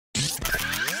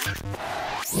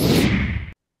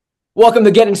Welcome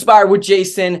to Get Inspired with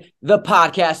Jason, the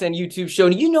podcast and YouTube show.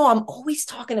 And I'm always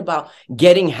talking about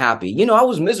getting happy. I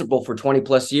was miserable for 20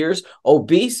 plus years,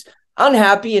 obese,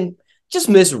 unhappy, and just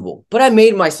miserable. But I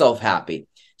made myself happy.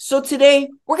 So today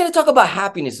we're going to talk about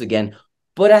happiness again.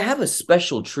 But I have a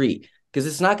special treat because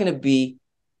it's not going to be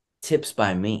tips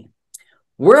by me.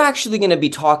 We're actually going to be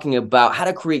talking about how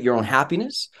to create your own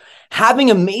happiness,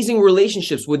 having amazing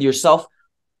relationships with yourself,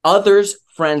 others,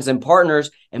 friends, and partners,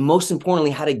 and most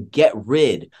importantly, how to get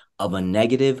rid of a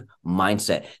negative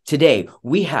mindset. Today,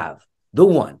 we have the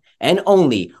one and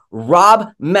only Rob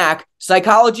Mack,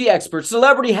 psychology expert,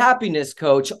 celebrity happiness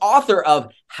coach, author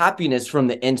of Happiness from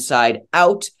the Inside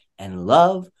Out and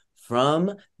Love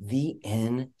from the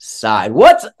Inside.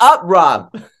 What's up, Rob?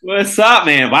 What's up,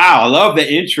 man? Wow, I love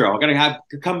the intro. I'm going to have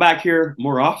to come back here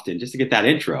more often just to get that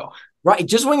intro. Right.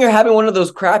 Just when you're having one of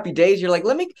those crappy days, you're like,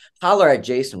 let me holler at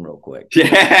Jason real quick.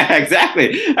 Yeah,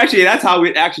 exactly. Actually, that's how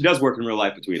it actually does work in real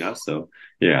life between us. So,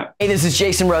 yeah. Hey, this is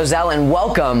Jason Rosell, and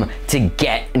welcome to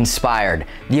Get Inspired,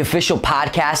 the official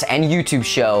podcast and YouTube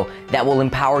show that will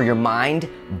empower your mind,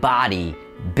 body,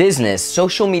 business,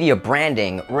 social media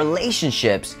branding,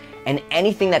 relationships, and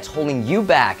anything that's holding you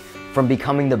back from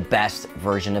becoming the best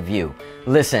version of you.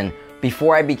 Listen,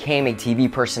 before I became a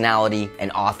TV personality,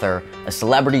 an author, a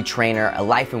celebrity trainer, a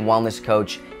life and wellness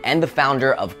coach, and the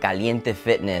founder of Caliente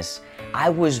Fitness,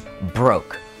 I was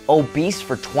broke, obese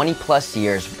for 20 plus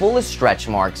years, full of stretch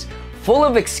marks, full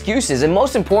of excuses, and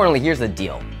most importantly, here's the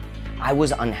deal. I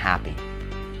was unhappy.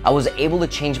 I was able to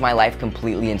change my life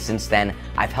completely, and since then,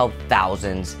 I've helped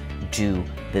thousands do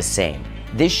the same.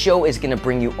 This show is gonna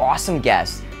bring you awesome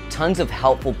guests, tons of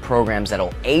helpful programs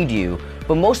that'll aid you,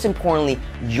 but most importantly,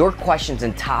 your questions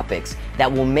and topics that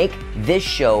will make this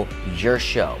show your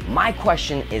show. My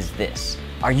question is this: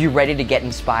 are you ready to get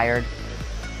inspired?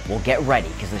 Well, get ready,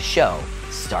 because the show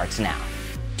starts now.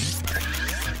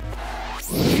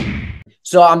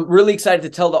 So I'm really excited to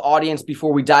tell the audience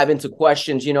before we dive into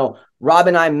questions. Rob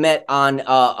and I met on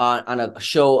a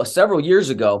show several years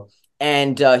ago,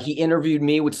 and he interviewed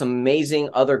me with some amazing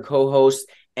other co-hosts.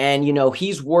 And,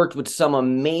 he's worked with some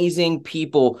amazing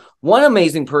people. One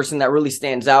amazing person that really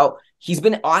stands out, he's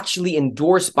been actually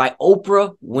endorsed by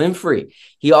Oprah Winfrey.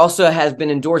 He also has been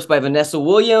endorsed by Vanessa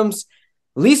Williams,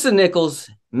 Lisa Nichols,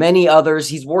 many others.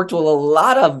 He's worked with a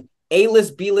lot of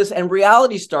A-list, B-list, and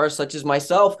reality stars such as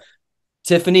myself,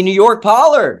 Tiffany New York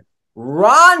Pollard,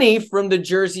 Ronnie from the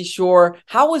Jersey Shore.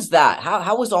 How was that?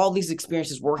 How was all these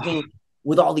experiences working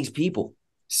with all these people?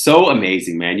 So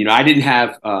amazing, man. I didn't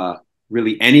have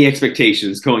really any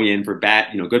expectations going in for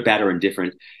good, bad, or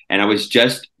indifferent. And I was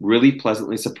just really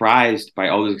pleasantly surprised by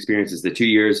all those experiences. The 2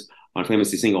 years on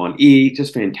Famously Single on E,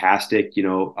 just fantastic.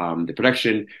 The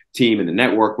production team and the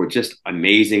network were just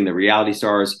amazing. The reality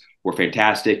stars were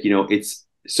fantastic. It's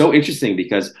so interesting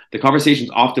because the conversations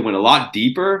often went a lot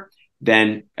deeper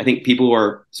than I think people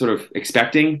were sort of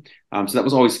expecting. So that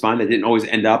was always fun. It didn't always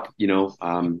end up,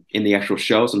 in the actual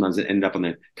show. Sometimes it ended up on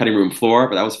the cutting room floor,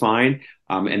 but that was fine.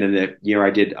 And then the year I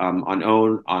did on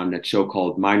OWN on a show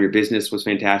called Mind Your Business was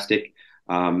fantastic.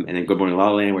 And then Good Morning La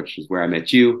La Land, which is where I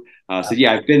met you. So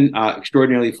yeah, I've been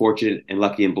extraordinarily fortunate and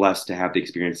lucky and blessed to have the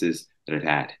experiences that I've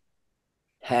had.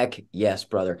 Heck yes,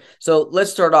 brother. So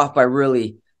let's start off by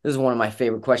this is one of my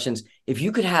favorite questions. If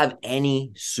you could have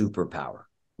any superpower,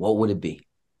 what would it be?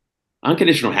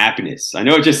 Unconditional happiness. I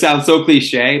know it just sounds so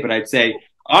cliche, but I'd say,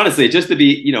 honestly, just to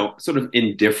be, sort of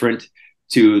indifferent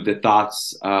to the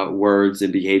thoughts, words,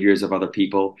 and behaviors of other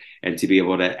people, and to be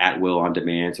able to, at will, on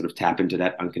demand, sort of tap into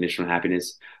that unconditional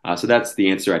happiness. So that's the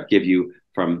answer I'd give you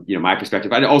from, my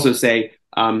perspective. I'd also say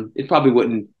it probably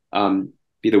wouldn't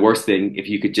be the worst thing if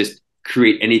you could just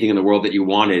create anything in the world that you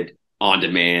wanted on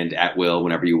demand, at will,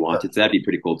 whenever you wanted. So that'd be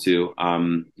pretty cool too.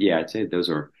 Yeah, I'd say those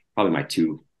are probably my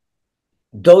two.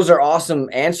 Those are awesome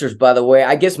answers, by the way.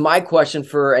 I guess my question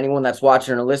for anyone that's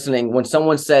watching or listening, when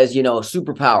someone says,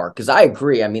 superpower, because I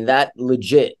agree. I mean, that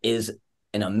legit is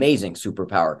an amazing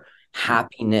superpower,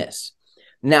 happiness.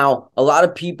 Now, a lot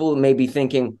of people may be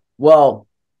thinking, well,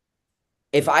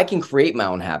 if I can create my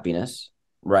own happiness,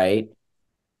 right,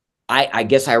 I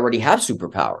guess I already have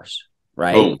superpowers,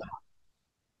 right? Boom.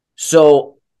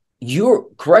 So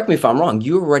correct me if I'm wrong,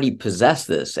 you already possess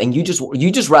this, and you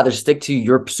just rather stick to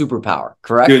your superpower,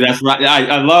 correct? Dude, that's right.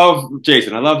 I love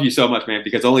Jason. I love you so much, man,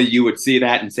 because only you would see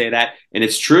that and say that. And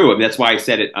it's true. I mean, that's why I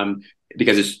said it.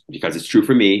 Because it's true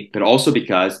for me, but also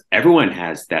because everyone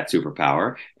has that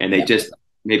superpower, and they just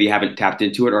maybe haven't tapped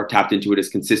into it, or tapped into it as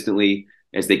consistently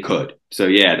as they could. So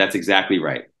yeah, that's exactly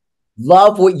right.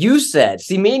 Love what you said.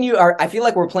 See, me and you I feel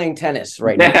like we're playing tennis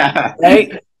right now,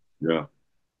 right? Yeah.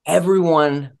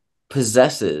 Everyone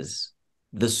possesses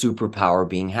the superpower of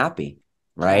being happy,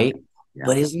 right? Yeah.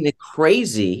 But isn't it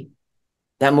crazy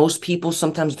that most people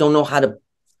sometimes don't know how to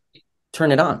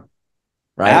turn it on,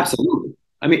 right? Absolutely.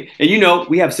 I mean, and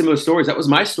we have similar stories. That was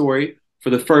my story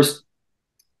for the first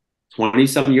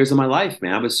 20-something years of my life,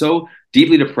 man. I was so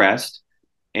deeply depressed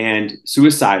and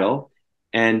suicidal,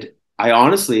 and I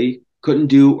honestly couldn't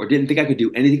do or didn't think I could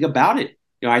do anything about it.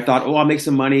 I thought, oh, I'll make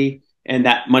some money and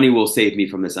that money will save me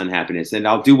from this unhappiness, and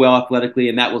I'll do well athletically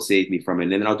and that will save me from it.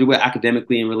 And then I'll do well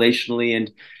academically and relationally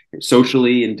and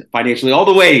socially and financially, all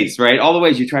the ways, right? All the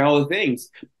ways. You try all the things.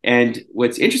 And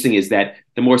what's interesting is that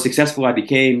the more successful I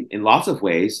became in lots of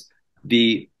ways,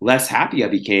 the less happy I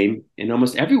became in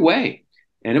almost every way.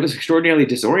 And it was extraordinarily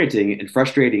disorienting and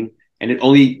frustrating. And it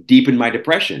only deepened my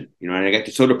depression, and I got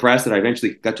so depressed that I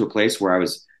eventually got to a place where I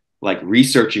was like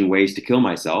researching ways to kill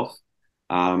myself.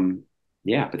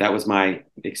 But that was my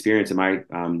experience and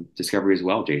my discovery as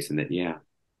well, Jason,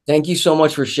 Thank you so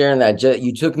much for sharing that.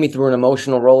 You took me through an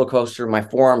emotional roller coaster. My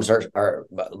forearms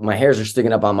my hairs are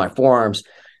sticking up on my forearms.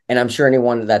 And I'm sure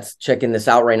anyone that's checking this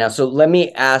out right now. So let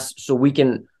me ask so we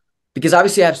can, because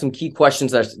obviously I have some key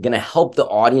questions that's going to help the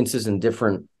audiences in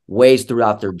different ways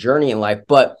throughout their journey in life.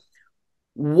 But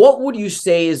what would you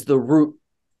say is the root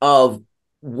of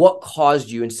what caused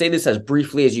you, and say this as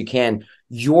briefly as you can,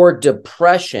 your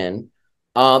depression?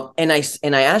 And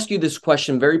I ask you this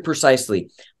question very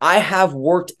precisely. I have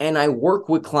worked and I work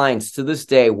with clients to this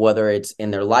day, whether it's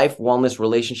in their life, wellness,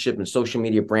 relationship, and social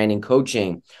media branding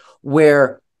coaching,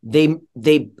 where they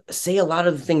say a lot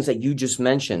of the things that you just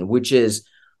mentioned, which is,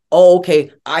 oh,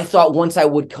 okay, I thought once I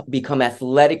would become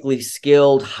athletically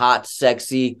skilled, hot,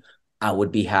 sexy, I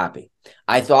would be happy.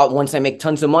 I thought once I make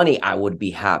tons of money, I would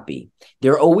be happy.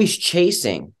 They're always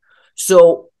chasing.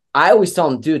 So I always tell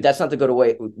them, dude, that's not the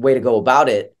way to go about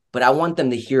it, but I want them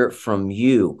to hear it from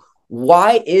you.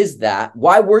 Why is that?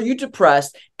 Why were you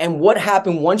depressed? And what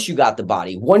happened once you got the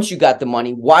body, once you got the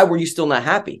money? Why were you still not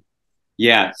happy?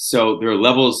 Yeah. So there are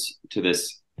levels to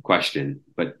this question,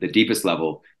 but the deepest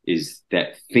level is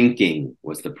that thinking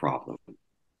was the problem.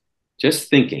 Just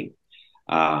thinking.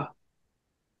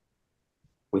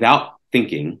 Without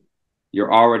thinking,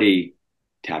 you're already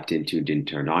tapped into and didn't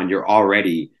turn on. You're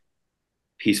already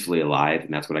peacefully alive.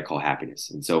 And that's what I call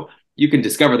happiness. And so you can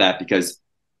discover that because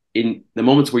in the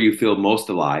moments where you feel most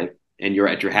alive and you're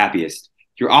at your happiest,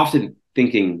 you're often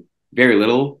thinking very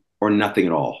little or nothing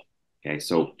at all. Okay.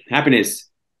 So happiness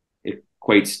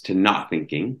equates to not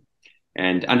thinking,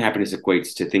 and unhappiness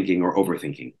equates to thinking or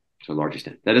overthinking to a large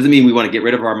extent. That doesn't mean we want to get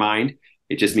rid of our mind.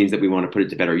 It just means that we want to put it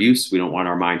to better use. We don't want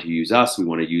our mind to use us. We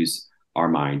want to use our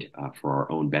mind for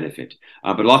our own benefit.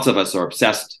 But lots of us are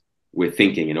obsessed with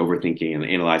thinking and overthinking and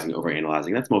analyzing,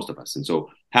 overanalyzing. That's most of us. And so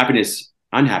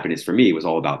unhappiness for me was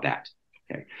all about that.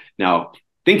 Okay. Now,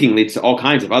 thinking leads to all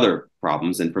kinds of other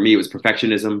problems. And for me, it was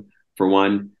perfectionism, for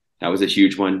one. That was a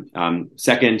huge one.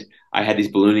 Second, I had these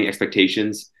ballooning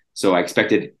expectations. So I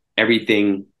expected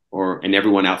everything and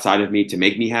everyone outside of me to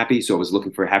make me happy. So I was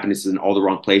looking for happiness in all the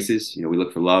wrong places. We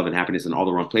look for love and happiness in all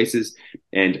the wrong places,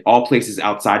 and all places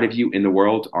outside of you in the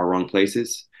world are wrong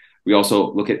places. We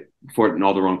also look for it in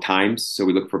all the wrong times. So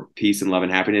we look for peace and love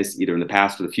and happiness either in the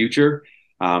past or the future.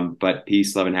 But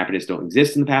peace, love, and happiness don't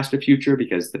exist in the past or future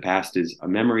because the past is a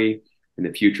memory and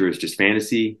the future is just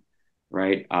fantasy,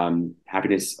 right?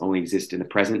 Happiness only exists in the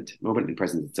present moment and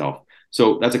present itself.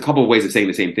 So that's a couple of ways of saying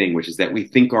the same thing, which is that we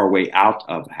think our way out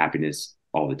of happiness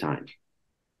all the time.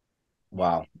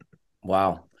 Wow.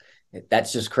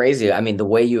 That's just crazy. I mean, the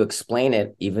way you explain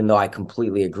it, even though I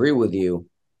completely agree with you,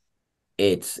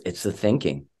 it's the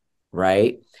thinking,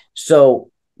 right? So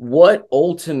what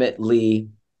ultimately,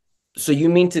 so you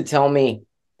mean to tell me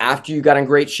after you got in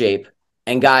great shape,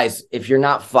 and guys, if you're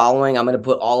not following, I'm going to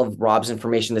put all of Rob's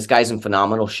information. This guy's in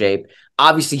phenomenal shape.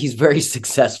 Obviously, he's very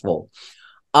successful.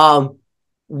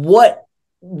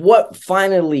 What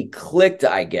finally clicked,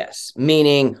 I guess,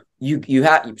 meaning you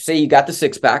say you got the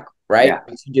six pack, right? Yeah.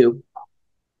 Yes, you do.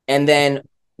 And then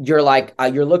you're like,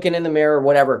 you're looking in the mirror,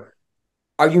 whatever.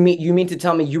 You mean to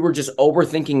tell me you were just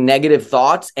overthinking negative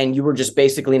thoughts and you were just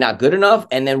basically not good enough?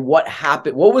 And then what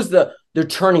happened? What was the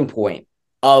turning point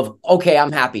of, okay,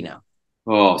 I'm happy now?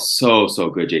 Oh, so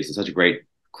good, Jason. Such a great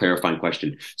clarifying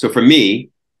question. So for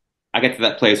me, I got to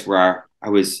that place where I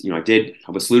was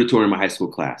salutatorian in my high school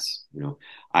class.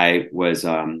 I was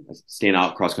a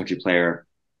standout cross country player,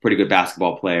 pretty good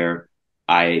basketball player.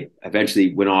 I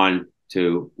eventually went on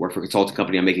to work for a consulting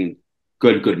company. I'm making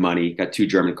good money, got 2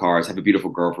 German cars, have a beautiful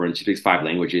girlfriend. She speaks 5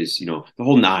 languages, the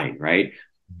whole 9, right?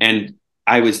 And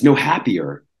I was no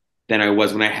happier than I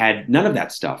was when I had none of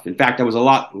that stuff. In fact, I was a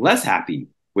lot less happy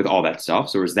with all that stuff.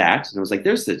 So there was that. And I was like,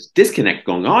 there's this disconnect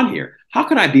going on here. How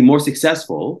can I be more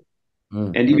successful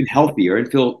and even healthier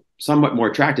and feel somewhat more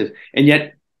attractive and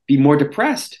yet be more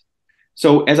depressed?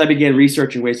 So as I began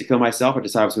researching ways to kill myself, I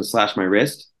decided I was going to slash my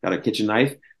wrist, got a kitchen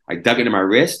knife. I dug into my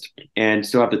wrist and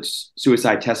still have the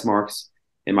suicide test marks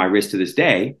in my wrist to this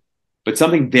day. But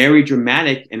something very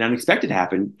dramatic and unexpected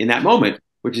happened in that moment,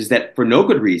 which is that for no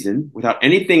good reason, without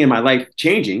anything in my life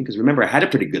changing, because remember, I had a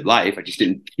pretty good life. I just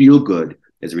didn't feel good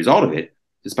as a result of it.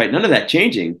 Despite none of that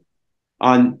changing,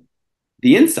 on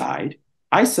the inside,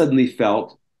 I suddenly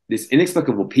felt this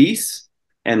inexplicable peace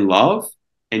and love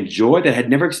and joy that I had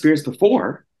never experienced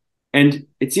before. And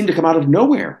it seemed to come out of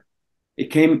nowhere.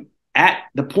 It came at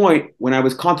the point when I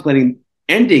was contemplating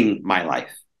ending my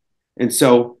life. And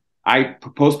so I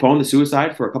postponed the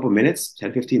suicide for a couple of minutes,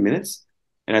 10, 15 minutes.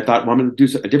 And I thought, well, I'm going to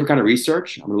do a different kind of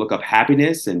research. I'm going to look up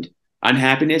happiness and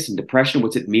unhappiness and depression.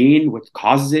 What's it mean? What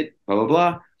causes it? Blah, blah,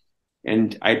 blah.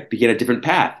 And I began a different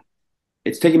path.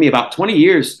 It's taken me about 20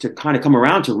 years to kind of come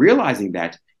around to realizing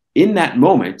that in that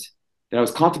moment that I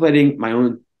was contemplating my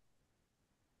own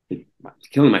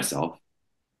killing myself.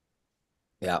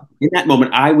 Yeah. In that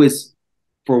moment, I was,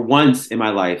 for once in my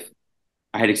life,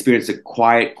 I had experienced a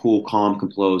quiet, cool, calm,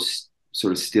 composed,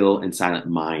 sort of still and silent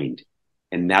mind.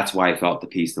 And that's why I felt the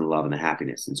peace and the love and the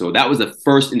happiness. And so that was the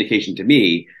first indication to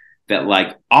me that,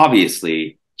 like,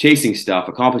 obviously chasing stuff,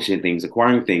 accomplishing things,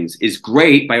 acquiring things is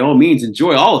great. By all means,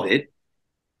 enjoy all of it.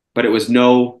 But it was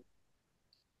no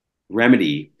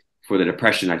remedy for the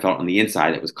depression I felt on the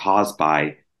inside that was caused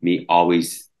by me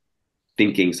always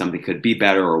thinking something could be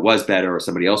better or was better or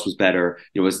somebody else was better.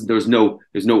 You know, there's no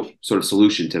sort of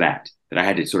solution to that I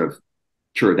had to sort of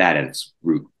cure that at its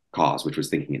root cause, which was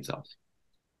thinking itself.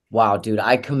 Wow, dude,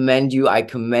 I commend you.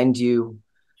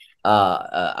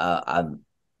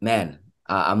 Man,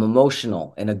 I'm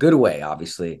emotional in a good way,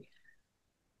 obviously.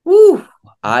 Woo!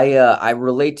 I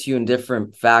relate to you in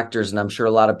different factors, and I'm sure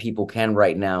a lot of people can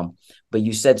right now. But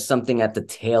you said something at the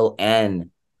tail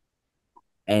end,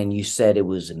 and you said it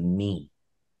was me,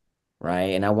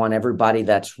 right? And I want everybody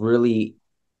that's really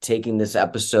taking this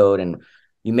episode, and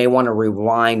you may want to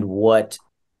rewind what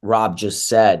Rob just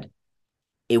said.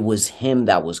 It was him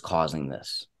that was causing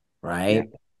this, right?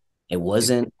 Yeah. It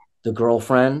wasn't the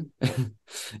girlfriend.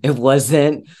 It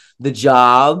wasn't the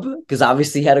job, because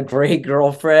obviously he had a great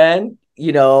girlfriend,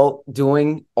 you know,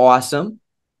 doing awesome.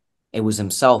 It was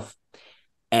himself.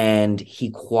 And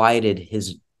he quieted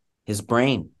his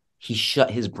brain. He shut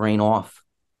his brain off.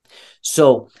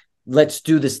 So let's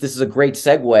do this. This is a great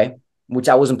segue, which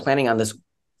I wasn't planning on this,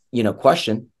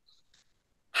 question.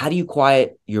 How do you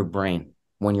quiet your brain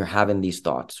when you're having these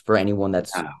thoughts, for anyone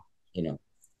that's,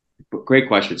 Great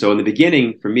question. So in the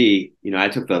beginning, for me, I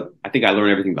think I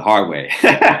learned everything the hard way.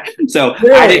 So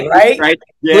really, I didn't, right?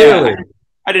 Yeah. Clearly.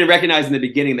 I didn't recognize in the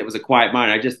beginning that was a quiet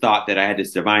mind. I just thought that I had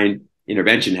this divine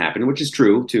intervention happen, which is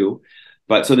true too.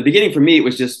 But so the beginning for me, it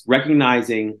was just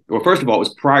recognizing, well, first of all, it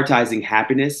was prioritizing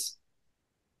happiness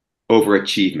over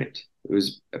achievement. It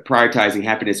was prioritizing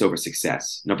happiness over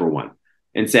success, number one.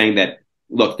 And saying that,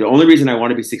 look, the only reason I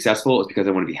want to be successful is because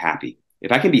I want to be happy.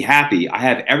 If I can be happy, I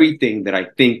have everything that I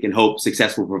think and hope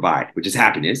success will provide, which is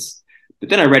happiness. But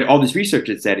then I read all this research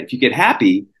that said, if you get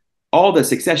happy, all the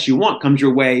success you want comes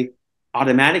your way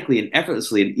automatically and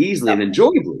effortlessly and easily and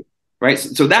enjoyably, right?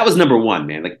 So that was number one,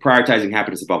 man, like prioritizing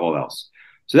happiness above all else.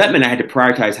 So that meant I had to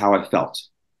prioritize how I felt.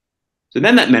 So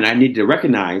then that meant I needed to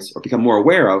recognize or become more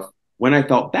aware of when I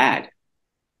felt bad.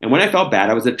 And when I felt bad,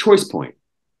 I was at a choice point.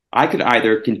 I could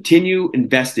either continue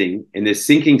investing in this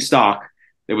sinking stock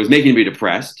that was making me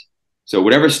depressed, so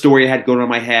whatever story I had going on in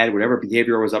my head, whatever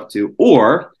behavior I was up to,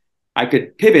 or I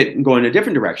could pivot and go in a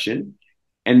different direction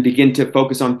and begin to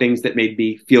focus on things that made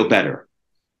me feel better.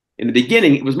 In the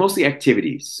beginning, it was mostly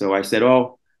activities. So I said,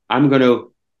 I'm going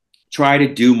to try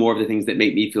to do more of the things that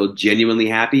make me feel genuinely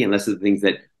happy and less of the things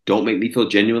that don't make me feel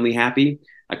genuinely happy.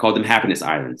 I called them happiness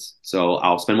islands. So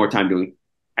I'll spend more time doing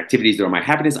activities that are on my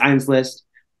happiness islands list,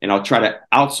 and I'll try to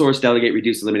outsource, delegate,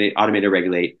 reduce, eliminate, automate, or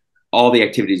regulate all the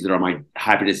activities that are on my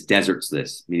happiness deserts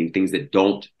list, meaning things that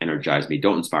don't energize me,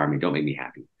 don't inspire me, don't make me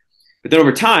happy. But then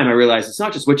over time, I realized it's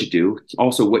not just what you do, it's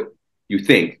also what you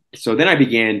think. So then I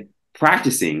began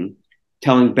practicing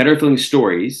telling better feeling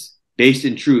stories based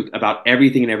in truth about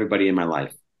everything and everybody in my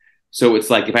life. So it's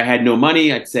like, if I had no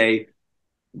money, I'd say,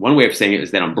 one way of saying it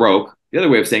is that I'm broke. The other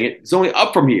way of saying it, it's only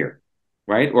up from here,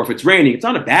 right? Or if it's raining, it's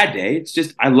not a bad day. It's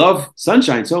just, I love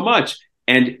sunshine so much.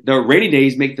 And the rainy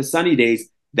days make the sunny days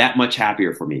that much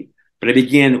happier for me. But I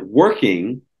began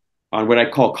working on what I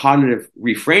call cognitive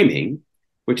reframing,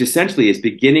 which essentially is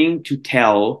beginning to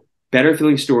tell better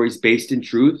feeling stories based in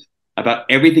truth about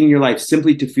everything in your life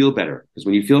simply to feel better. Because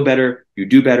when you feel better, you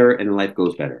do better, and life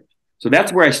goes better. So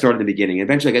that's where I started in the beginning.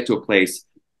 Eventually, I got to a place.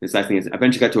 This last thing is, I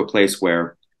eventually got to a place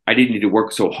where I didn't need to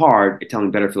work so hard at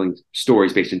telling better feeling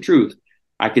stories based in truth.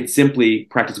 I could simply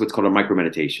practice what's called a micro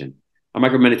meditation. A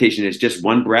micro meditation is just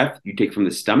one breath you take from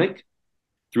the stomach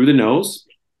through the nose,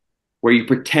 where you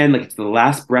pretend like it's the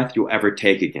last breath you'll ever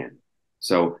take again.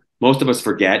 So most of us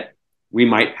forget. We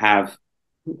might have,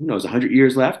 who knows, 100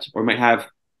 years left, or might have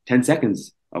 10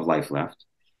 seconds of life left.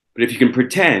 But if you can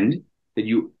pretend that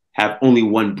you have only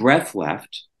one breath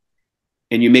left,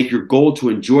 and you make your goal to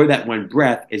enjoy that one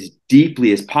breath as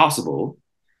deeply as possible,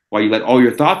 while you let all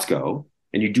your thoughts go,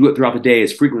 and you do it throughout the day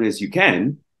as frequently as you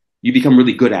can, you become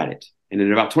really good at it. And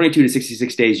in about 22 to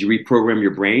 66 days, you reprogram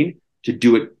your brain to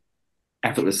do it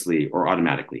effortlessly or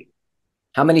automatically.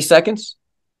 How many seconds?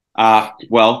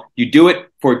 Well, you do it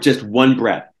for just one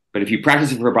breath. But if you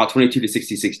practice it for about 22 to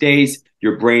 66 days,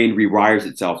 your brain rewires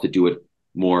itself to do it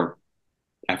more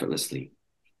effortlessly.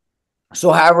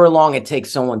 So however long it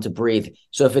takes someone to breathe.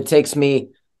 So if it takes me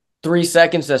 3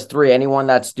 seconds, that's 3. Anyone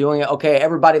that's doing it. Okay,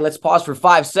 everybody, let's pause for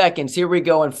 5 seconds. Here we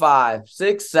go in 5,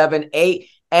 6, 7, 8.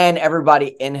 And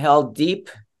everybody inhale deep.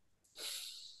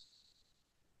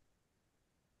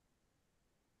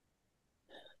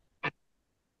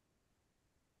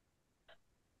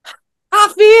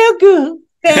 I feel good.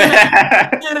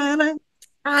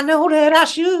 I know that I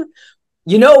should.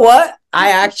 You know what?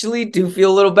 I actually do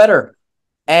feel a little better.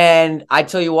 And I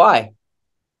tell you why.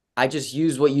 I just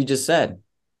used what you just said.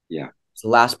 Yeah. It's the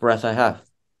last breath I have.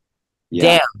 Yeah.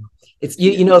 Damn. It's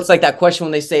you know, it's like that question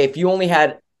when they say, if you only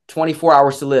had 24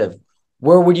 hours to live,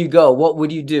 where would you go? What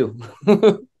would you do?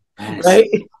 Right?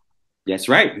 That's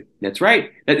right. That's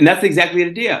right. And that's exactly the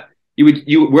idea.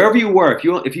 You wherever you were,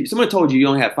 if someone told you you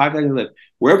only have 5 seconds to live,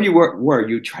 wherever you were,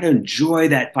 you try to enjoy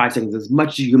that 5 seconds as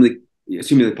much as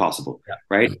humanly possible. Yeah.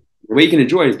 Right? The way you can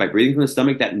enjoy it is by breathing from the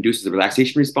stomach. That induces a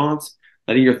relaxation response,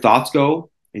 letting your thoughts go,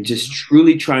 and just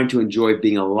truly trying to enjoy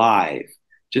being alive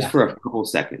just for a couple of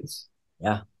seconds.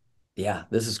 Yeah. Yeah.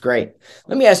 This is great.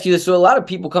 Let me ask you this. So a lot of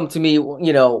people come to me,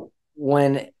 you know,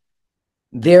 when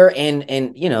they're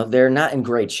they're not in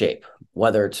great shape,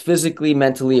 whether it's physically,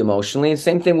 mentally, emotionally. And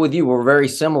same thing with you. We're very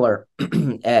similar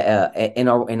in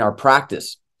our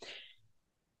practice.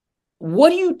 What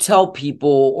do you tell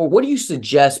people, or what do you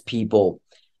suggest people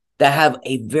that have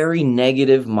a very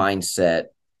negative mindset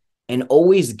and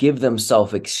always give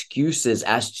themselves excuses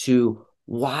as to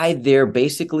why they're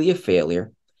basically a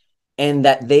failure and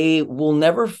that they will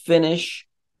never finish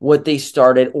what they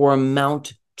started or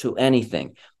amount to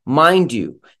anything? Mind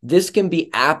you, this can be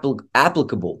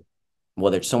applicable,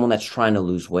 whether it's someone that's trying to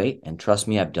lose weight, and trust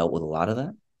me, I've dealt with a lot of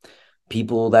that.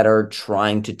 People that are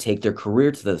trying to take their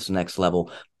career to this next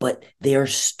level, but they are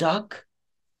stuck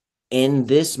in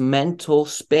this mental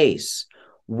space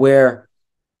where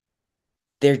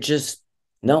they're just,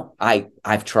 no,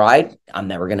 I've tried. I'm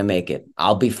never going to make it.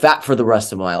 I'll be fat for the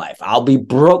rest of my life. I'll be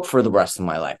broke for the rest of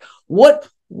my life. What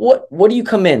do you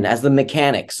come in as the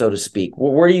mechanic, so to speak?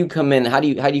 Where do you come in? How do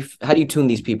you tune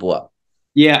these people up?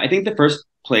 Yeah, I think the first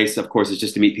place, of course, is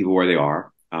just to meet people where they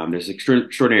are. There's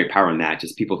extraordinary power in that.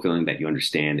 Just people feeling that you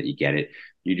understand, that you get it.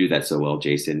 You do that so well,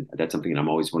 Jason. That's something that I'm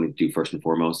always wanting to do first and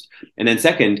foremost. And then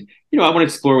second, I want to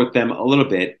explore with them a little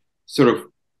bit, sort of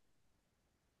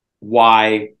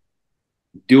why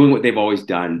doing what they've always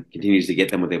done continues to get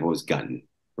them what they've always gotten,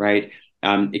 right?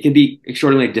 It can be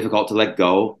extraordinarily difficult to let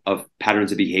go of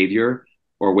patterns of behavior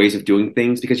or ways of doing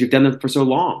things because you've done them for so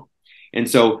long. And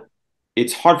so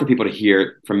it's hard for people to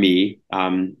hear from me,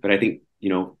 but I think,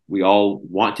 we all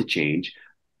want to change.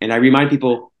 And I remind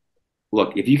people,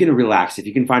 look, if you can relax, if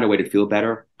you can find a way to feel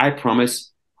better, I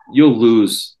promise you'll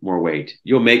lose more weight.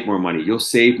 You'll make more money. You'll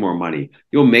save more money.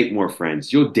 You'll make more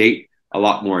friends. You'll date a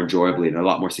lot more enjoyably and a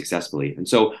lot more successfully. And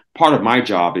so part of my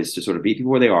job is to sort of meet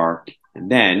people where they are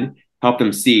and then help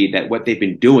them see that what they've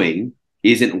been doing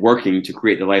isn't working to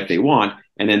create the life they want.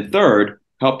 And then third,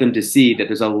 help them to see that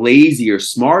there's a lazier,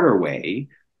 smarter way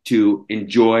to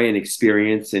enjoy and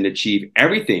experience and achieve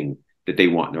everything that they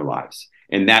want in their lives.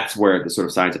 And that's where the sort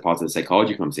of science of positive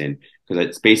psychology comes in, because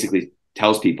it basically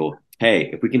tells people, hey,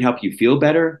 if we can help you feel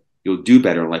better, you'll do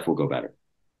better and life will go better.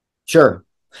 Sure.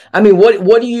 I mean,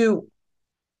 what do you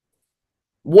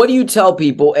tell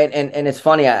people? And it's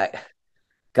funny,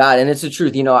 God, and it's the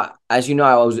truth. As you know,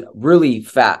 I was really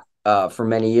fat for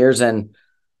many years, and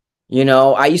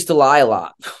I used to lie a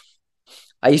lot.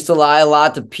 I used to lie a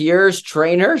lot to peers,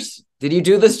 trainers. Did you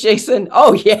do this, Jason?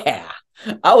 Oh yeah,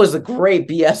 I was a great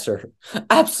BSer.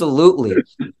 Absolutely.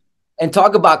 And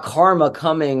talk about karma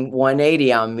coming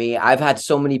 180 on me. I've had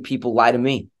so many people lie to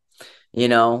me,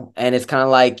 and it's kind of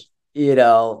like, you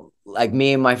know, like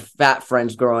me and my fat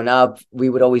friends growing up, we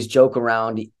would always joke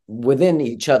around within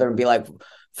each other and be like,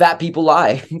 fat people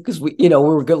lie because we, you know,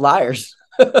 we were good liars,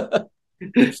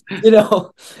 you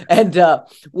know. And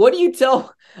what do you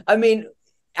tell? I mean,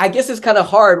 I guess it's kind of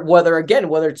hard, whether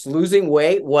it's losing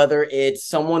weight, whether it's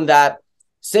someone that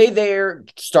say they're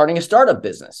starting a startup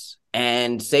business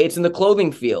and say it's in the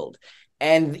clothing field.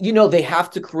 And, you know, they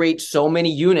have to create so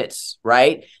many units,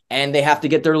 right? And they have to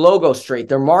get their logo straight,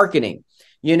 their marketing,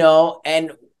 you know.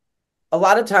 And a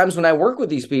lot of times when I work with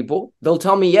these people, they'll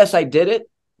tell me, yes, I did it,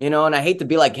 you know, and I hate to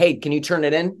be like, hey, can you turn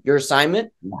it in, your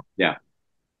assignment? Yeah.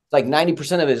 Like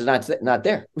 90% of it is not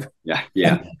there. Yeah.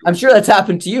 Yeah. I'm sure that's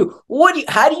happened to you.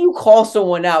 How do you call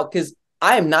someone out? Because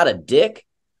I am not a dick.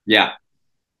 Yeah.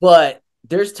 But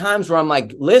there's times where I'm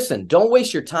like, listen, don't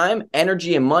waste your time,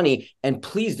 energy, and money. And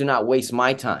please do not waste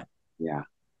my time. Yeah.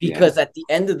 Because at the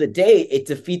end of the day, it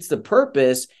defeats the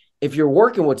purpose if you're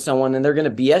working with someone and they're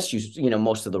going to BS you, you know,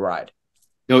 most of the ride.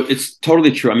 No, it's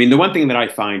totally true. I mean, the one thing that I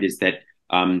find is that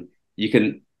you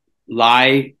can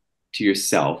lie to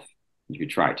yourself. You could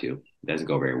try to. It doesn't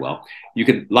go very well. You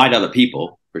can lie to other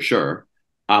people for sure,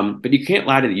 but you can't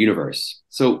lie to the universe.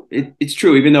 So it's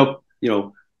true, even though, you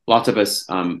know, lots of us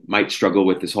might struggle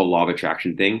with this whole law of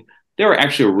attraction thing. There are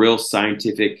actually real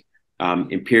scientific,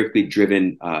 empirically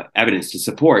driven evidence to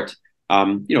support,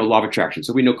 you know, law of attraction.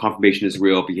 So we know confirmation is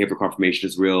real, behavior confirmation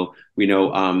is real. We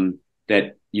know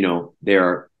that, you know, there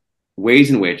are ways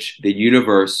in which the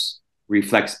universe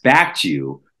reflects back to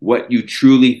you what you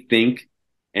truly think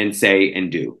and say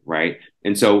and do, right?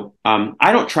 And so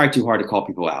I don't try too hard to call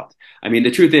people out. I mean,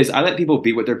 the truth is I let people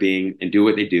be what they're being and do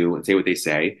what they do and say what they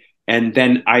say. And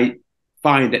then I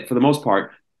find that for the most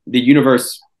part, the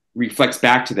universe reflects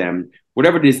back to them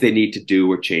whatever it is they need to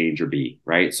do or change or be,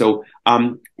 right? So,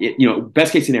 you know,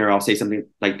 best case scenario, I'll say something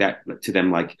like that to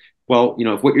them, like, well, you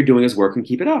know, if what you're doing is working,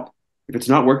 keep it up. If it's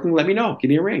not working, let me know. Give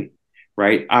me a ring.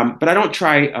 Right. But I don't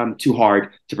try too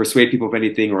hard to persuade people of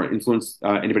anything or influence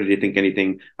anybody to think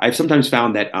anything. I've sometimes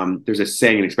found that there's a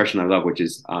saying, an expression I love, which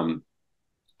is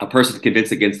a person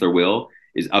convinced against their will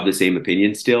is of the same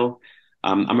opinion still.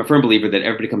 I'm a firm believer that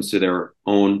everybody comes to their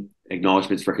own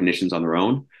acknowledgments, recognitions on their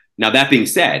own. Now, that being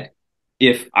said,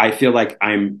 if I feel like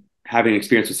I'm having an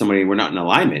experience with somebody and we're not in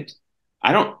alignment,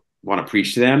 I don't want to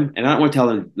preach to them and I don't want to tell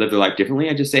them to live their life differently.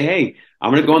 I just say, hey,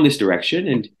 I'm going to go in this direction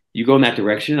and you go in that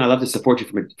direction. I love to support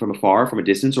you from afar, from a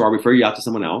distance, or I'll refer you out to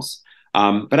someone else.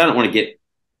 But I don't want to get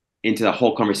into the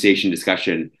whole conversation,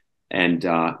 discussion, and in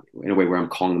a way where I'm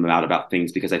calling them out about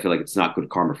things because I feel like it's not good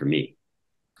karma for me.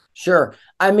 Sure.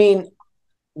 I mean,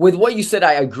 with what you said,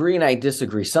 I agree and I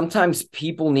disagree. Sometimes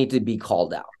people need to be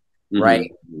called out,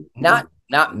 right? Mm-hmm.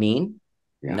 Not mean,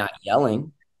 not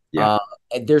yelling. Yeah.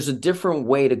 There's a different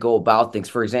way to go about things.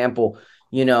 For example,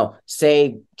 you know,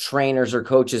 say trainers or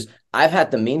coaches, I've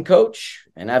had the mean coach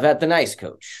and I've had the nice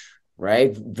coach,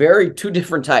 right? Two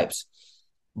different types,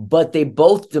 but they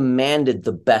both demanded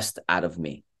the best out of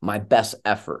me, my best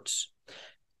efforts.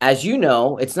 As you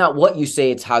know, it's not what you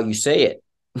say, it's how you say it,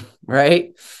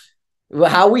 right?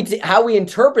 How we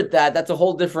interpret that's a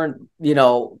whole different, you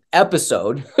know,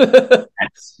 episode,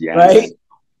 yes. Right?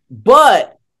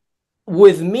 But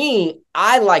with me,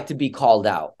 I like to be called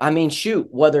out. I mean, shoot,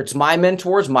 whether it's my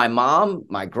mentors, my mom,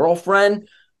 my girlfriend,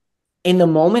 in the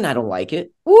moment, I don't like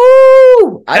it.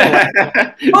 Woo! I don't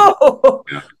like it. Oh!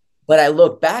 Yeah. But I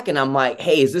look back and I'm like,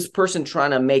 hey, is this person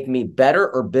trying to make me better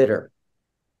or bitter?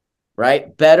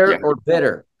 Right? Better or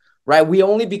bitter, right? We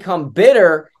only become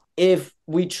bitter if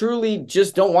we truly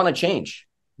just don't want to change.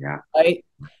 Yeah. Right.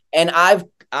 And I've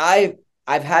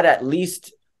had at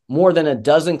least more than a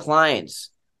dozen clients,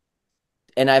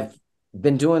 and I've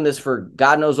been doing this for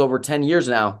God knows over 10 years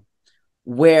now,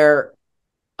 where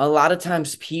a lot of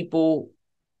times people,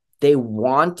 they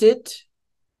want it,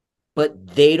 but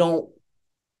they don't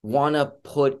want to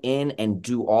put in and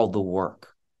do all the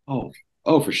work. Oh,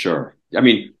 for sure. I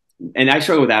mean, and I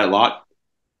struggle with that a lot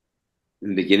in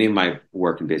the beginning of my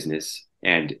work and business.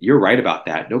 And you're right about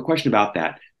that. No question about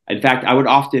that. In fact, I would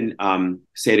often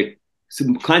say to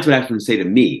some clients would often say to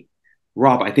me,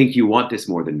 Rob, I think you want this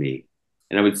more than me.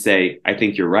 And I would say, I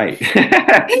think you're right.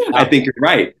 I think you're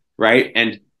right. Right.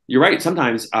 And you're right.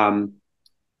 Sometimes I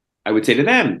would say to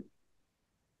them,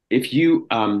 if you,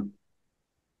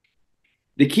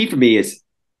 the key for me is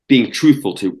being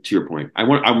truthful to your point. I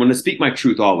want to speak my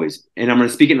truth always. And I'm going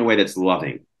to speak it in a way that's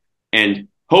loving. And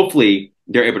hopefully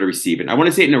they're able to receive it. I want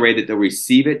to say it in a way that they'll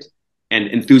receive it and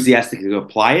enthusiastically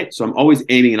apply it. So I'm always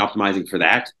aiming and optimizing for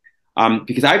that.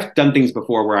 Because I've done things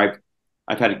before where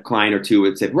I've had a client or two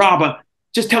that said, Rob,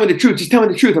 just tell me the truth. Just tell me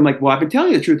the truth. I'm like, well, I've been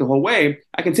telling you the truth the whole way.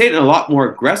 I can say it in a lot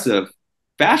more aggressive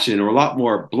fashion or a lot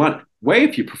more blunt way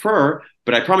if you prefer,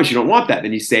 but I promise you don't want that.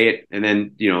 Then you say it, and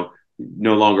then,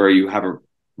 no longer you have a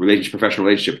professional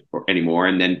relationship anymore.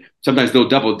 And then sometimes they'll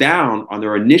double down on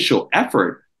their initial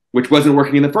effort, which wasn't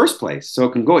working in the first place. So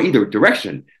it can go either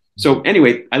direction. So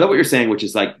anyway, I love what you're saying, which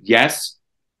is like, yes,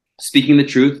 speaking the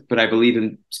truth, but I believe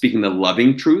in speaking the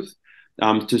loving truth.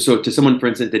 To someone, for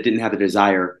instance, that didn't have the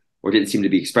desire or didn't seem to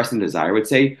be expressing the desire, I would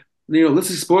say, let's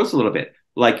explore this a little bit.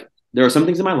 Like, there are some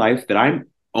things in my life that I'm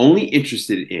only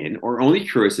interested in or only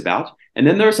curious about. And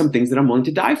then there are some things that I'm willing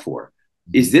to die for.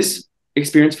 Is this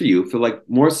experience for you feel like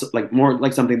more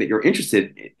like something that you're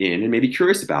interested in and maybe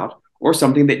curious about, or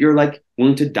something that you're like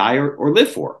willing to die or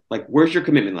live for? Like, where's your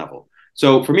commitment level?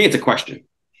 So for me, it's a question.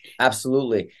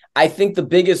 Absolutely. I think the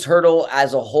biggest hurdle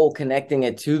as a whole, connecting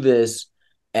it to this,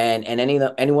 and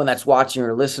anyone that's watching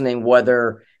or listening,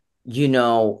 whether,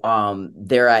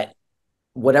 they're at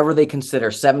whatever they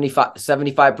consider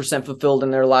 75% fulfilled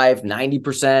in their life,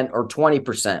 90% or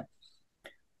 20%,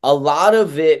 a lot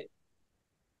of it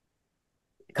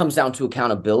comes down to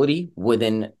accountability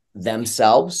within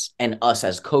themselves and us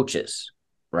as coaches,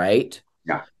 right?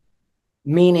 Yeah.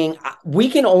 Meaning we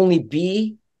can only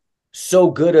be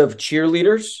so good of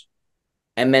cheerleaders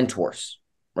and mentors,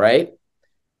 right?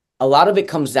 A lot of it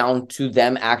comes down to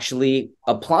them actually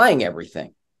applying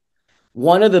everything.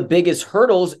 One of the biggest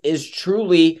hurdles is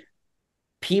truly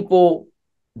people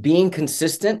being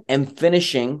consistent and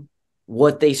finishing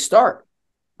what they start,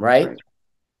 right?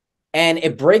 And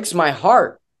it breaks my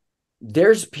heart.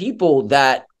 There's people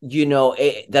that,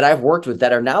 that I've worked with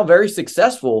that are now very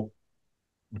successful,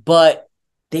 but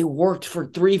they worked for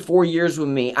 3-4 years with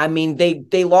me. I mean,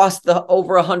 they lost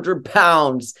over 100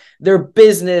 pounds. Their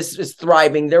business is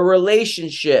thriving, their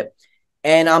relationship.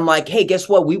 And I'm like, hey, guess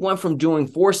what? We went from doing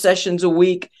 4 sessions a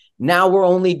week. Now we're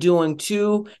only doing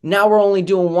 2. Now we're only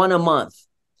doing 1 a month.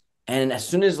 And as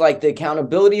soon as like the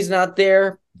accountability is not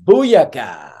there,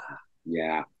 booyaka.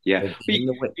 Yeah. You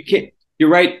can't, you're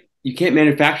right. You can't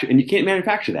manufacture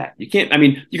that. You can't, I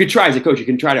mean, you could try as a coach, you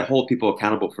can try to hold people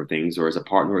accountable for things, or as a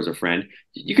partner, or as a friend.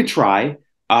 You could try.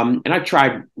 And I've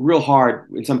tried real hard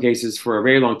in some cases for a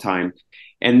very long time.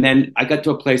 And then I got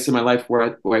to a place in my life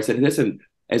where I said, listen,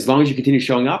 as long as you continue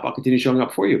showing up, I'll continue showing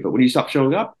up for you. But when you stop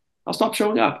showing up, I'll stop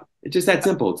showing up. It's just that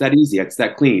simple. It's that easy. It's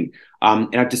that clean.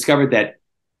 And I've discovered that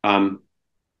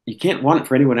you can't want it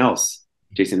for anyone else,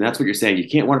 Jason. That's what you're saying. You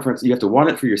can't want it for, you have to want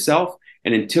it for yourself.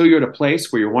 And until you're at a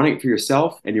place where you're wanting it for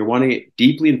yourself and you're wanting it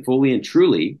deeply and fully and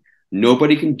truly,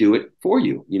 nobody can do it for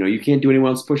you. You can't do anyone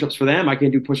else's push-ups for them. I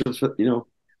can't do push-ups for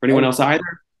anyone else either.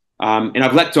 And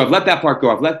I've let that part go.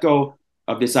 I've let go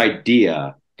of this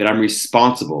idea that I'm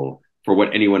responsible for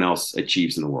what anyone else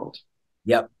achieves in the world.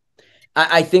 Yep.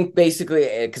 I think basically,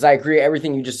 because I agree with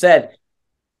everything you just said,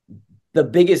 the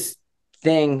biggest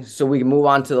thing, so we can move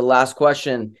on to the last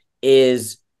question,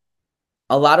 is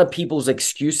a lot of people's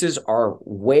excuses are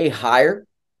way higher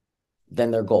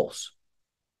than their goals,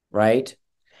 right?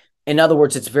 In other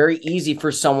words, it's very easy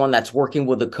for someone that's working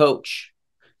with a coach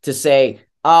to say,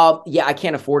 yeah, I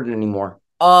can't afford it anymore.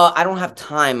 I don't have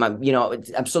time.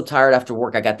 I'm so tired after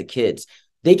work. I got the kids.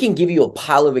 They can give you a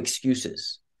pile of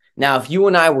excuses. Now, if you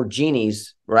and I were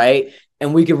genies, right,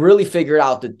 and we could really figure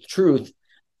out the truth,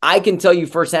 I can tell you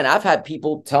firsthand, I've had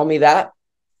people tell me that.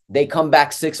 They come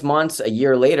back 6 months, a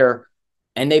year later,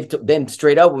 and they've been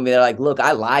straight up with me. They're like, look,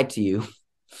 I lied to you.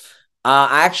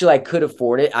 I could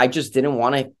afford it. I just didn't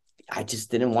want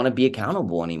to be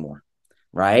accountable anymore,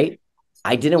 right?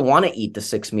 I didn't want to eat the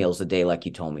 6 meals a day like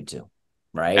you told me to,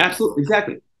 right? Absolutely,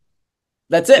 exactly.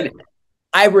 That's it.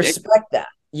 I respect that,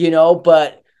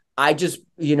 but I just,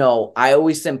 I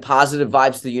always send positive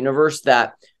vibes to the universe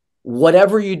that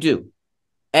whatever you do,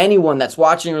 anyone that's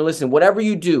watching or listening, whatever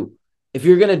you do, if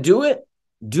you're going to do it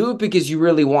because you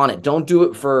really want it. Don't do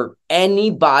it for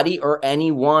anybody or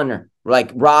anyone.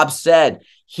 Like Rob said,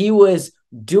 he was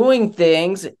doing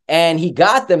things and he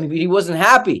got them, but he wasn't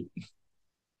happy,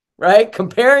 right?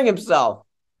 Comparing himself.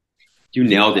 You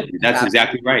nailed it. That's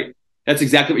exactly right. That's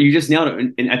exactly what you just nailed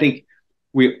it. And I think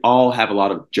we all have a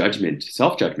lot of judgment,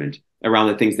 self-judgment around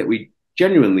the things that we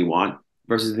genuinely want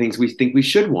versus the things we think we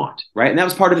should want, right? And that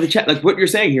was part of the chat. Like what you're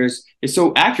saying here is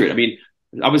so accurate. I mean,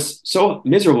 I was so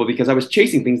miserable because I was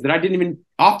chasing things that I didn't even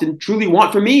often truly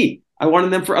want for me. I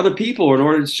wanted them for other people in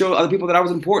order to show other people that I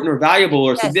was important or valuable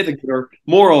or significant or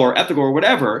moral or ethical or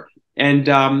whatever. And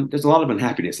there's a lot of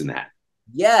unhappiness in that.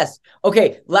 Yes.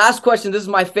 Okay. Last question. This is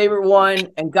my favorite one.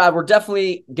 And God, we're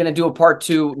definitely going to do a part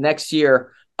 2 next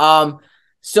year.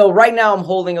 So right now I'm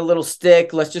holding a little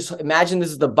stick. Let's just imagine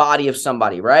this is the body of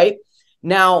somebody, right?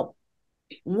 Now,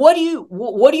 what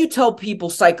do you tell people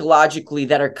psychologically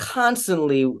that are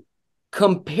constantly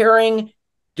comparing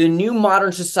the new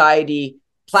modern society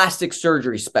plastic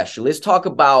surgery specialists talk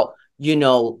about, you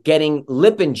know, getting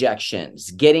lip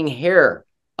injections, getting hair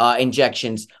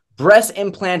injections, breast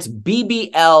implants,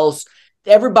 BBLs.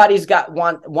 Everybody's got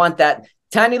want that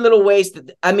tiny little waist.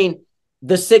 I mean,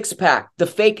 the six pack, the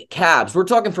fake calves. We're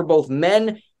talking for both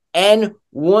men and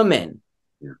women.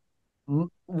 Yeah.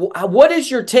 What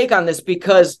is your take on this?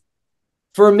 Because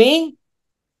for me,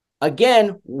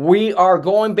 again, we are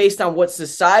going based on what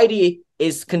society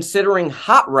is considering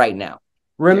hot right now.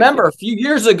 Remember, a few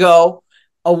years ago,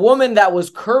 a woman that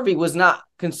was curvy was not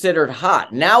considered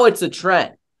hot. Now it's a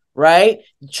trend, right?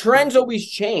 Trends always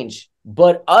change.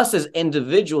 But us as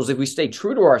individuals, if we stay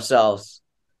true to ourselves,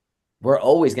 we're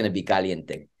always going to be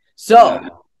caliente. So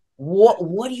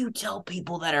what do you tell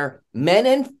people that are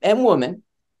men and women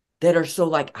that are so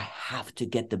like, I have to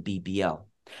get the BBL.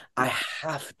 I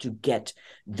have to get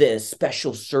this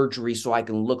special surgery so I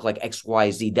can look like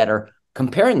XYZ, that are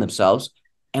comparing themselves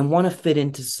and want to fit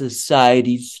into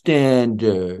society's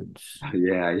standards?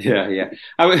 Yeah.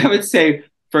 I would say,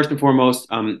 first and foremost,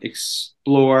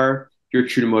 explore your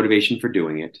true motivation for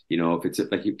doing it. You know, if it's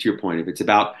like, to your point, if it's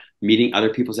about meeting other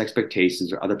people's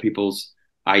expectations or other people's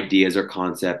ideas or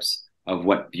concepts of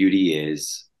what beauty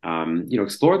is, you know,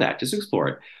 explore that. Just explore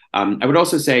it. I would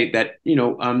also say that, you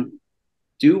know,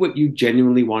 do what you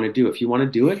genuinely want to do. If you want to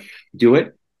do it, do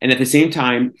it. And at the same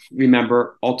time,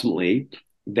 remember ultimately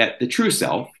that the true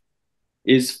self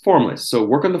is formless. So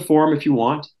work on the form if you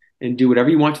want, and do whatever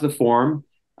you want to the form.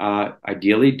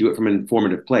 Ideally, do it from an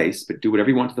informative place, but do whatever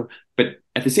you want to but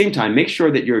at the same time, make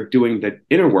sure that you're doing the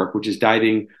inner work, which is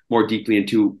diving more deeply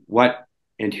into what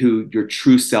and who your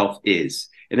true self is.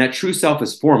 And that true self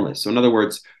is formless. So in other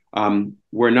words,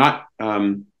 we're not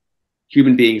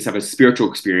human beings have a spiritual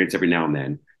experience every now and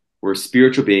then. We're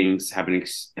spiritual beings having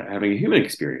a human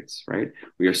experience, right?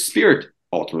 We are spirit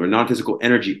ultimately. We're non-physical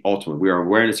energy ultimately. We are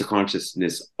awareness or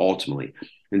consciousness ultimately.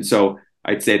 And so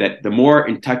I'd say that the more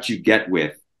in touch you get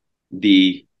with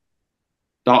the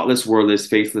thoughtless, wordless,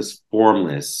 faceless,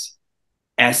 formless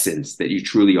essence that you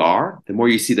truly are, the more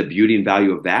you see the beauty and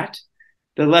value of that,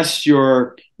 the less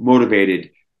you're motivated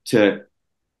to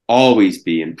always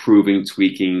be improving,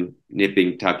 tweaking,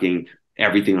 nipping, tucking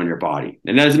everything on your body.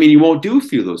 And that doesn't mean you won't do a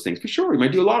few of those things. For sure, you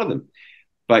might do a lot of them.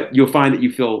 But you'll find that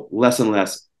you feel less and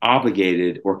less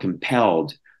obligated or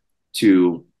compelled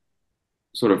to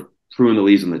sort of prune the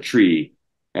leaves on the tree,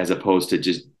 as opposed to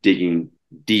just digging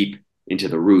deep into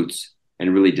the roots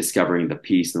and really discovering the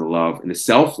peace and the love and the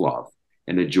self-love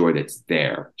and the joy that's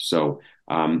there. So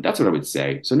that's what I would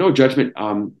say. So no judgment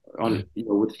on, you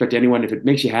know, with respect to anyone. If it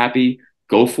makes you happy,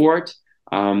 go for it.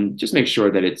 Just make sure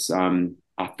that it's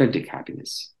authentic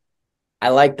happiness. I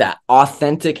like that.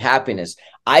 Authentic happiness.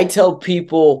 I tell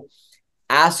people,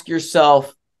 ask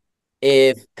yourself,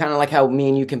 if kind of like how me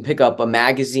and you can pick up a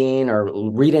magazine or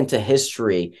read into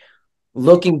history,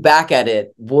 looking back at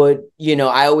it, would, you know,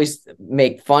 I always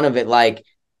make fun of it. Like,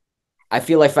 I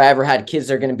feel like if I ever had kids,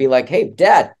 they're going to be like, hey,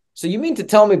 Dad, so you mean to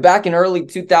tell me back in early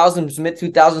 2000s, mid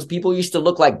 2000s, people used to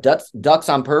look like ducks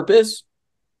on purpose?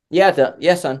 Yeah,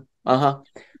 yes, son.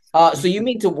 So you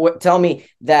mean to tell me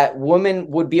that women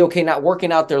would be okay not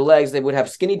working out their legs? They would have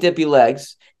skinny dippy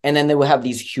legs, and then they would have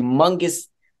these humongous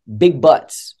big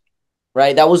butts,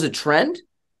 right? That was a trend.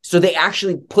 So they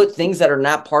actually put things that are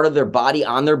not part of their body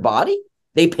on their body.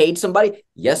 They paid somebody.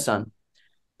 Yes, son.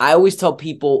 I always tell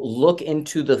people, look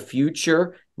into the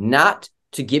future, not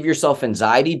to give yourself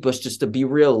anxiety, but just to be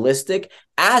realistic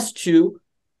as to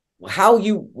how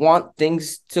you want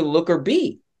things to look or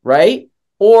be, right?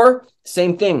 Or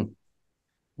same thing.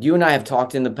 You and I have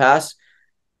talked in the past.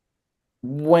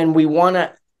 When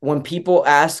people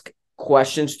ask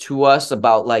questions to us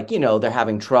about, like, you know, they're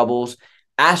having troubles,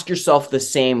 ask yourself the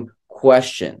same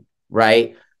question,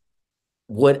 right?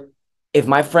 If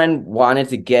my friend wanted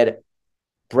to get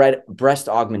breast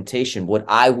augmentation, would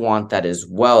I want that as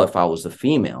well if I was a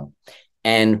female?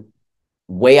 And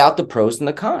weigh out the pros and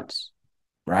the cons,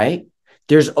 right?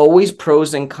 There's always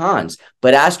pros and cons,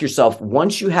 but ask yourself,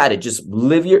 once you had it, just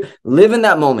live in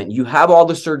that moment. You have all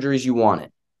the surgeries you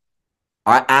wanted.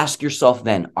 Ask yourself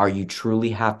then, are you truly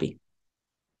happy?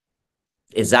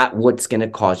 Is that what's going to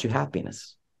cause you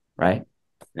happiness? Right?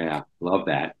 Yeah, love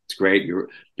that. It's great. You're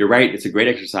right. It's a great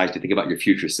exercise to think about your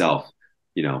future self,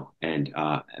 you know, and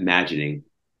imagining,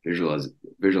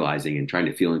 visualizing, and trying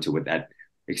to feel into what that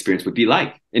experience would be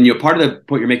like. And, you know, part of the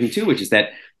point you're making too, which is that,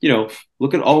 you know,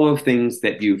 look at all of the things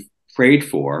that you've prayed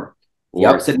for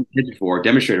or set intention for,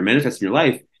 demonstrate or manifest in your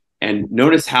life, and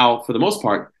notice how, for the most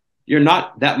part, you're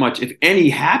not that much, if any,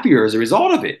 happier as a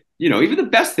result of it. You know, even the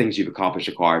best things you've accomplished,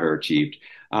 acquired, or achieved,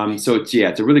 So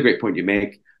it's a really great point you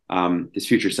make. This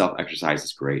future self exercise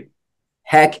is great.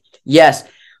 Heck yes.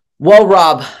 Well,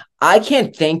 Rob, I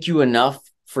can't thank you enough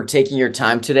for taking your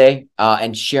time today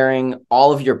and sharing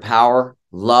all of your power,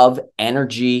 love,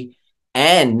 energy,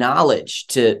 and knowledge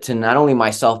to not only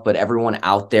myself, but everyone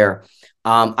out there.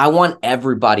 I want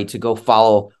everybody to go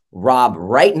follow Rob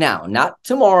right now, not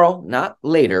tomorrow, not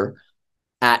later,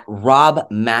 at Rob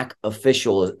Mack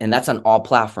Official. And that's on all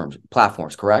platforms,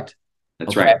 correct?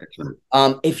 That's Okay. right. That's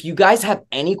right. If you guys have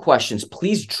any questions,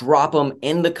 please drop them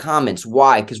in the comments.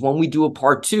 Why? Because when we do a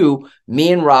part 2,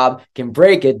 me and Rob can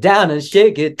break it down and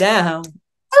shake it down.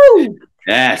 Woo!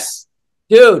 Yes.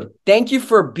 Dude, thank you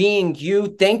for being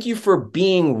you. Thank you for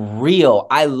being real.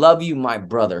 I love you, my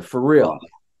brother, for real.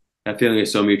 That feeling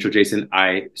is so mutual, Jason.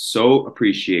 I so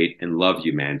appreciate and love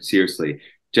you, man. Seriously.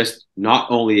 Just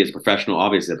not only as a professional,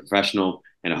 obviously a professional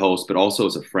and a host, but also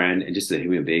as a friend and just a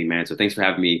human being, man. So thanks for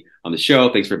having me on the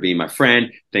show. Thanks for being my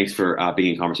friend. Thanks for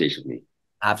being in conversation with me.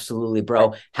 Absolutely,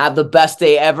 bro. Have the best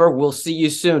day ever. We'll see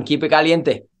you soon. Keep it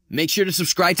caliente. Make sure to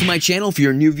subscribe to my channel if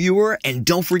you're a new viewer, and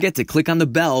don't forget to click on the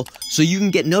bell so you can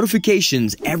get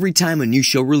notifications every time a new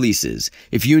show releases.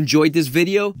 If you enjoyed this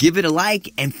video, give it a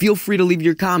like and feel free to leave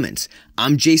your comments.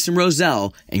 I'm Jason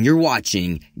Rosell, and you're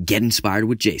watching Get Inspired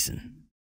with Jason.